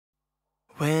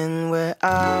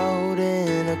out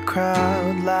in a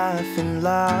crowd, laughing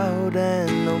loud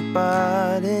and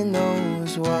nobody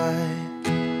knows why.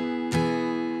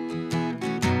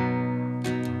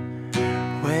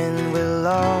 When we're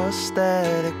lost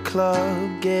at a club,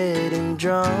 getting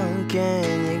drunk,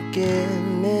 and you give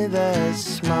me that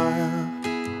smile.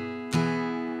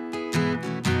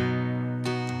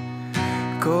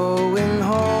 Going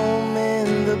home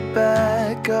in the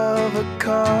back of a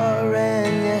car,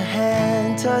 and your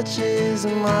hand touches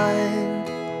mine.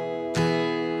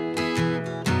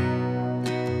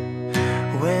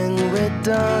 When we're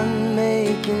done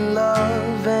making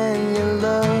love, and you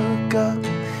look up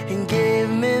and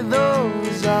give me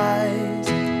those eyes.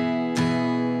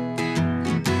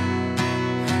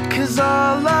 'Cause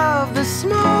all of the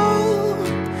small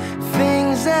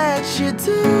things that you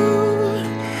do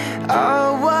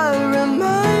are what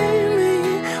remind me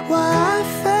why I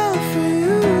fell for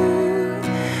you.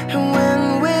 And when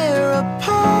we're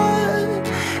apart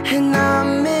and I'm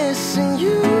missing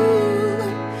you,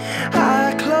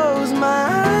 I close my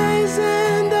eyes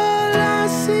and all I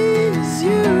see is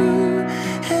you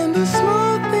and the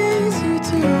small things you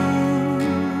do.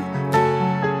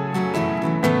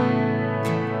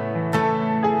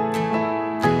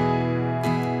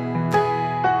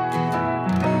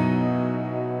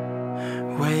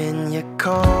 When you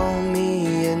call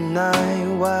me at night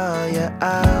while you're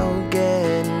out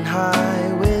getting high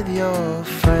with your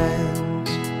friends,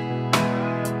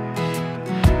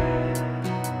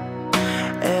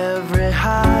 every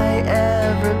high,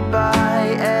 every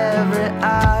bye, every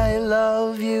I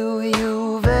love you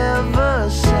you've ever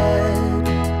said.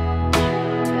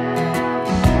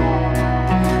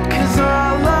 'Cause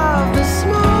all of the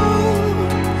small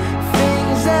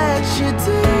things that you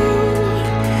do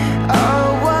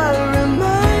are what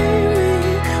remind me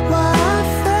why I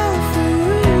fell for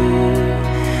you.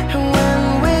 And when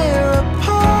we're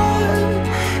apart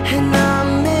and I'm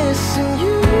missing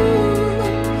you,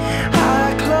 I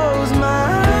close my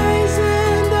eyes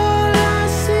and all I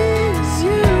see is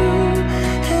you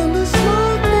and the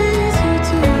small things you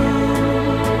do.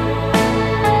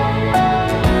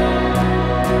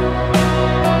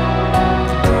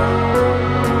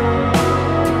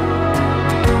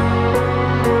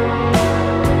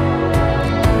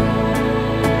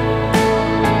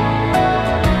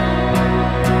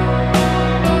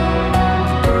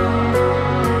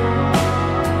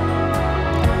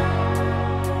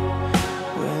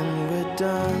 When we're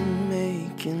done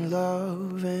making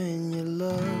love and you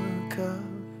look up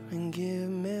and give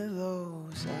me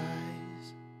those eyes.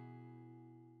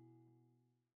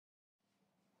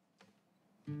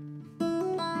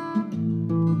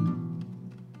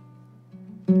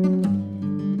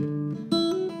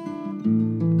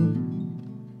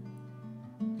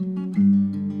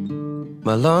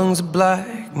 My lungs are black,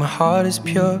 my heart is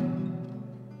pure.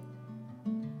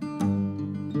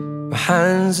 My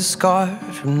hands are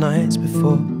scarred from nights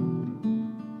before,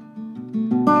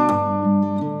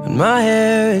 and my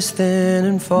hair is thin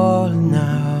and falling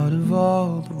out of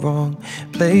all the wrong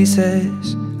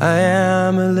places. I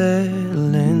am a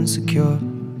little insecure.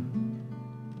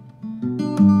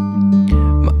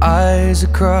 My eyes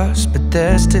are crossed, but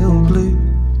they're still blue.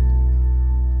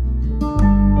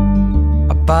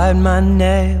 I bite my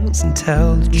nails and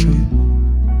tell the truth.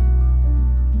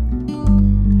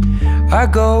 I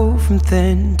go from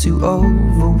thin to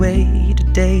overweight,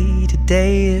 day to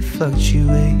day it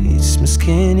fluctuates. My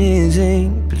skin is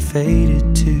ink but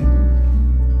faded too.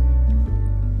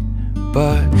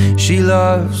 But she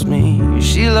loves me,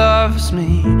 she loves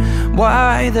me.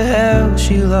 Why the hell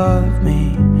she love me?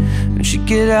 And she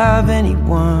could have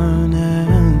anyone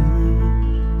else.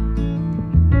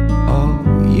 Oh,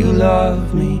 you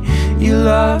love me, you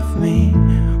love me.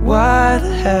 Why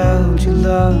the hell do you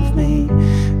love me?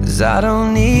 'Cause I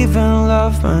don't even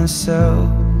love myself.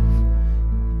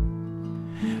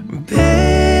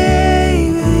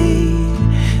 Baby,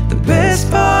 the best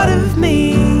part of me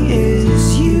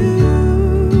is you.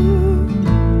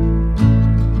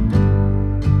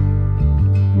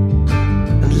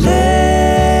 And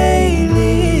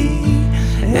lately,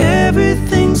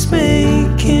 everything's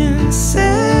making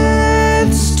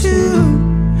sense too.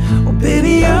 Oh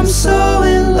baby, I'm so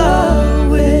in love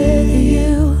with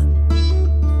you.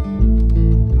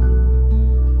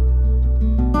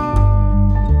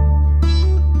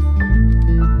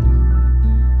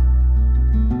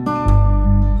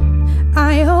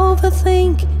 I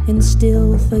overthink and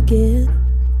still forget.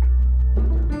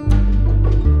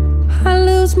 I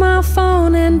lose my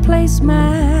phone and place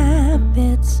my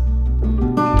bets,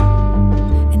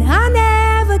 and I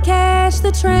never catch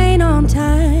the train on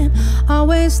time.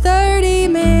 Always 30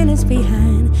 minutes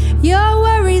behind. Your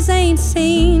worries ain't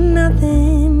seen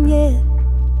nothing yet.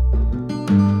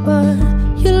 But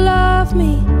you love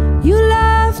me, you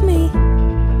love me.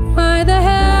 Why the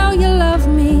hell you love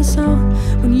me so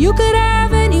when you could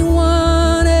have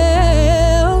anyone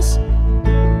else?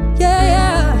 Yeah,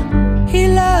 yeah. He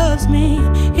loves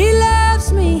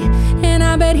me, and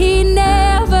I bet he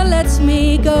never lets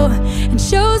me go, and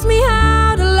shows me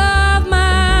how to love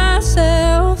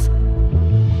myself.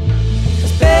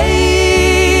 'Cause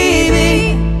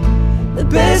baby, the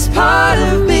best part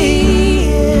of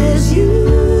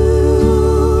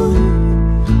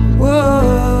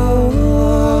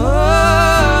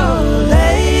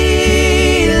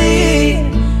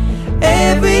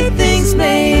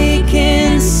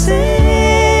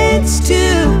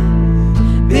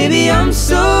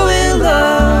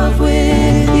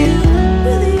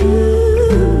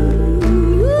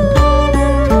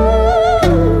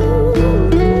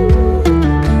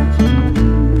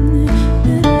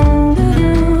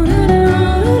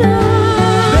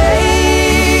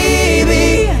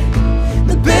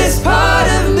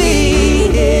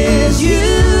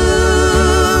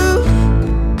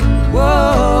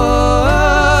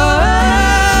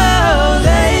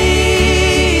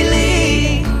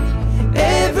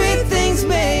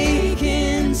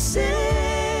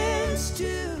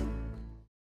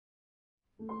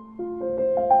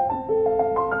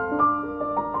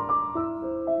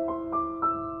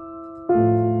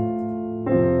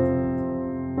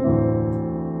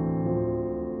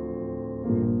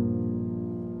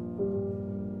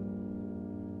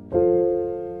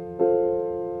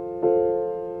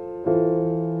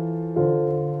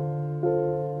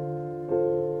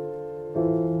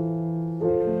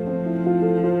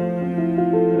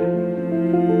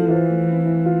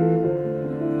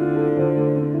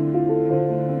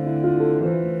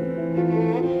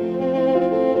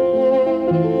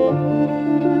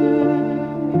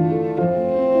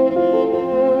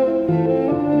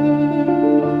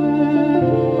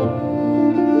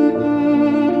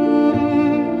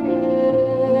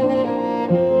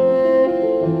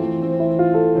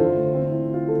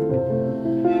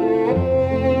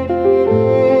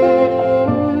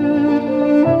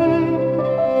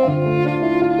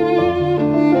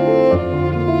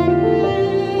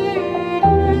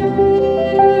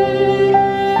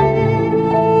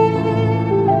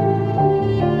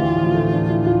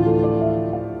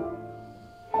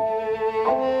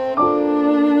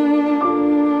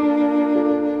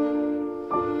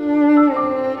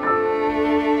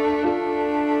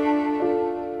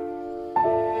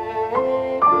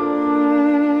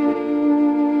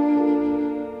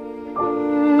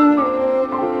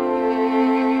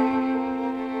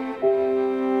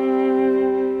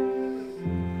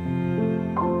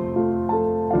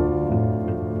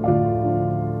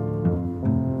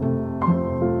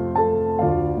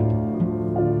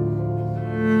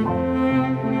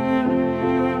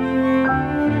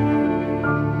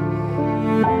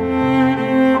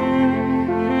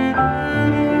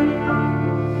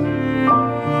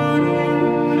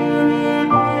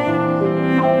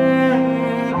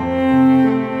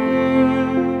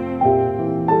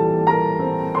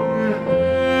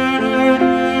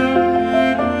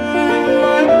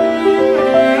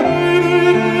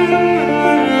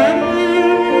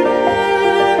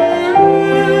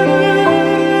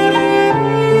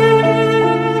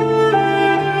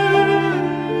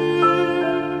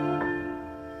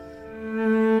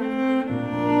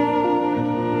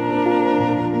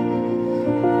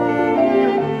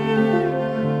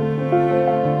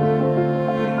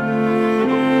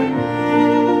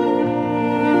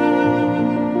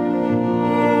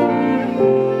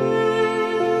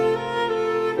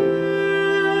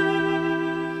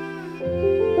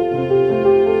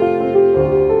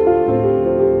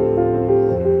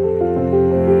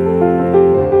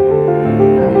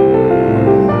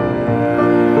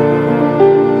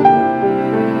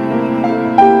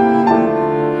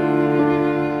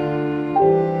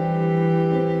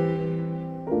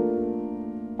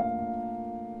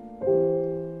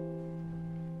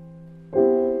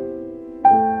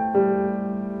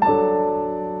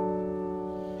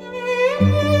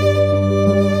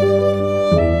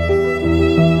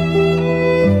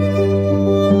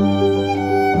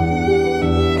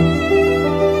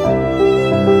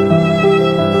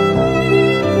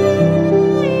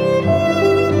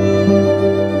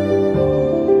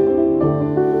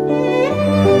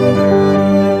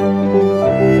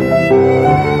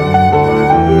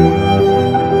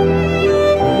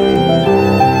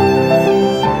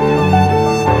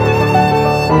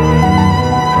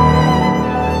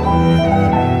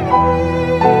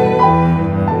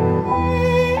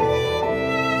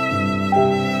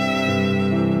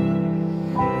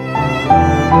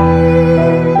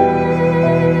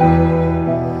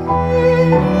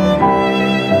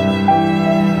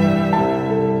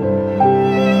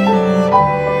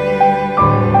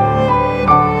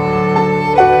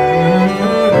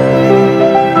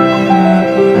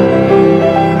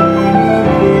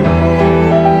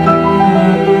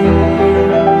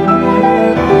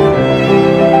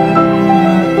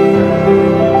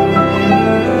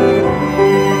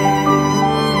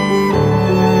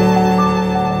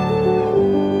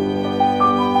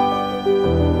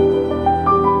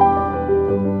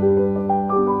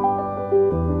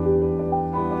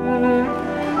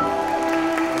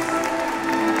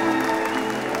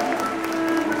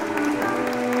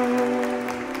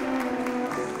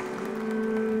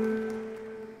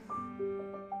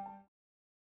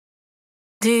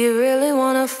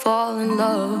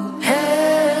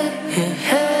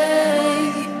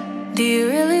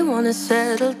wanna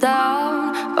settle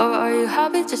down? Or are you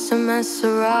happy just to mess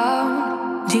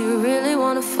around? Do you really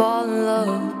wanna fall in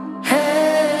love?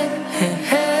 Hey, hey,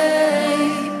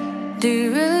 hey, do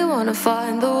you really wanna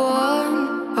find the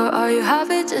one? Or are you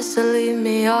happy just to leave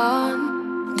me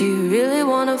on? Do you really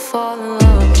wanna fall in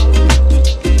love?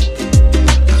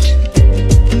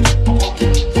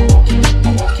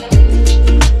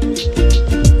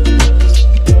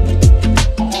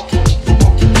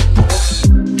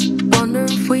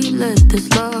 Let this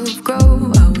love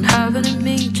grow. I won't have it in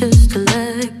me just to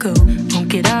let go. Won't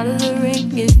get out of the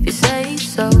ring if you say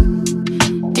so.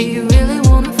 Do you really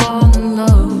wanna fall in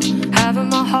love? Having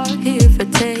my heart here for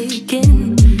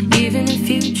taking, even if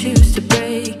you choose to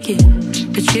break it,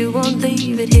 but you won't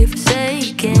leave it here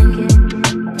forsaken.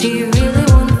 Do you really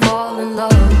wanna fall in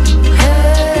love?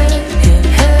 Hey, hey,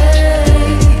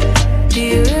 hey, do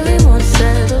you really wanna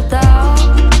settle down?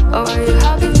 Or are you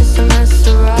happy just to mess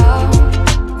around?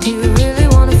 Do you really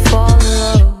wanna fall in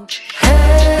love?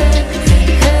 Hey, hey,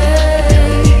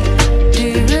 hey, do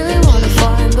you really wanna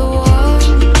find the one?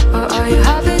 Or are you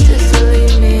happy just to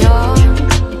leave me on?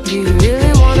 Do you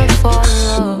really wanna fall in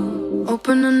love?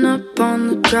 Opening up on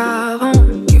the drive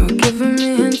home, you were giving me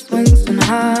hints, wings and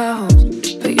high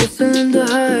hopes, but you're still into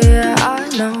her, yeah, I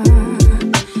know.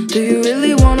 Do you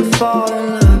really wanna fall in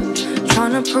love?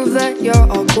 Trying to prove that you're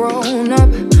all grown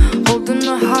up, holding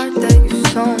the heart that you've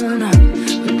sewn up.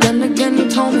 Then again, you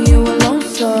told me you were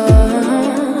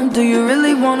lonesome. Do you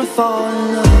really wanna fall in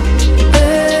love?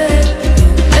 Hey,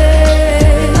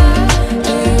 hey,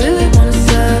 do you really wanna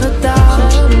settle down?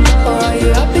 Or are you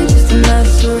happy just to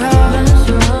mess around?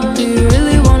 Do you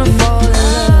really wanna fall in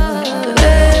love?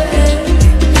 Hey,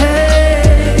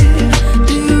 hey,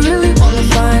 do you really wanna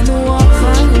find the one?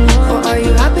 Or are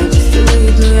you happy just to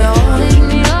leave me on?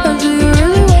 Or do you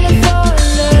really wanna fall in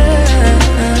love?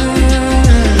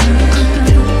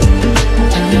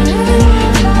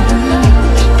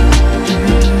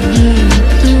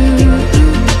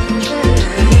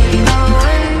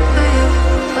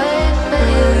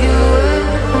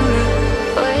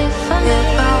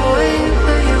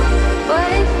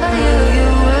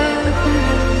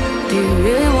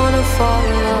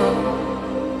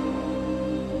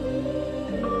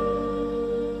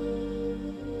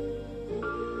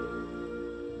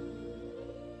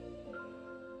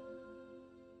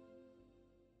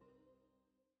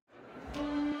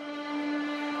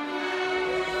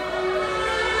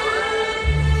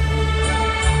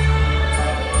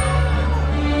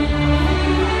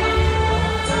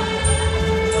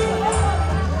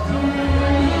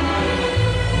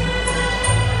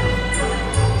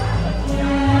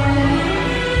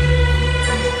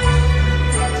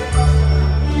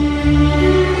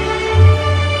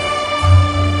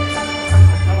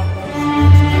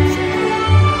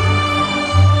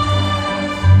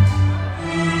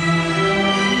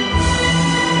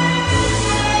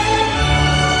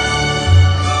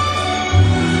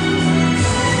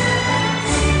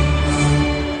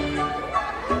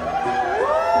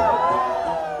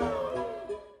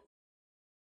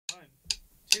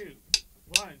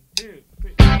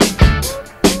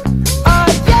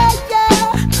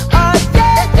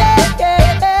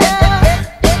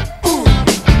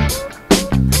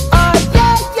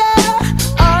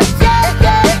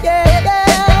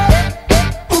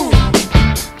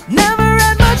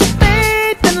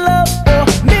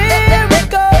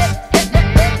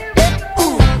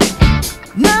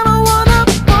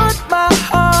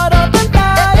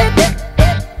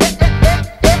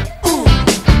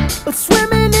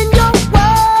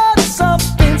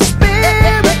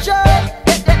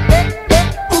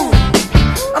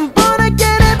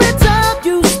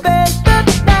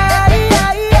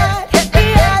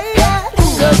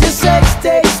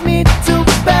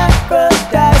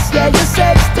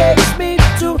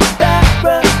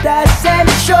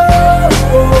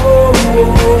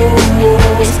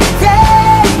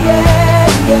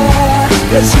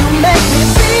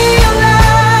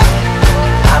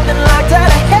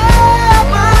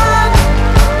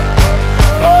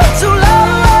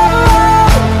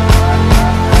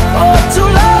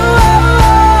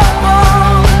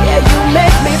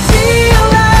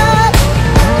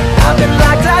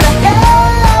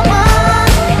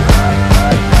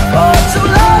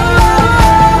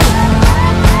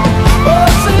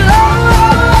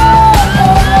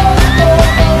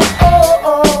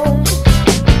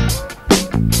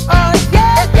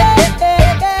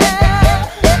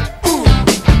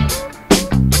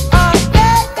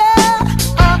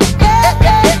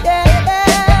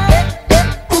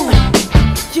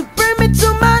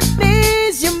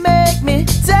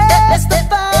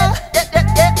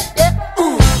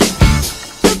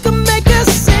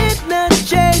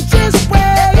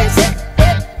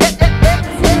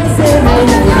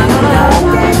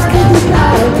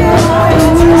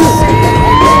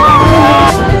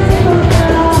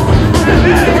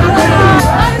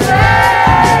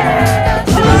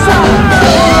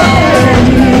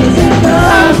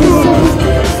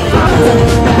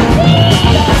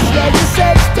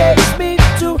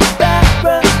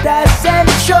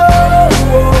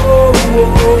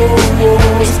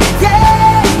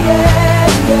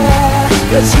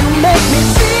 'cause you make me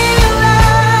feel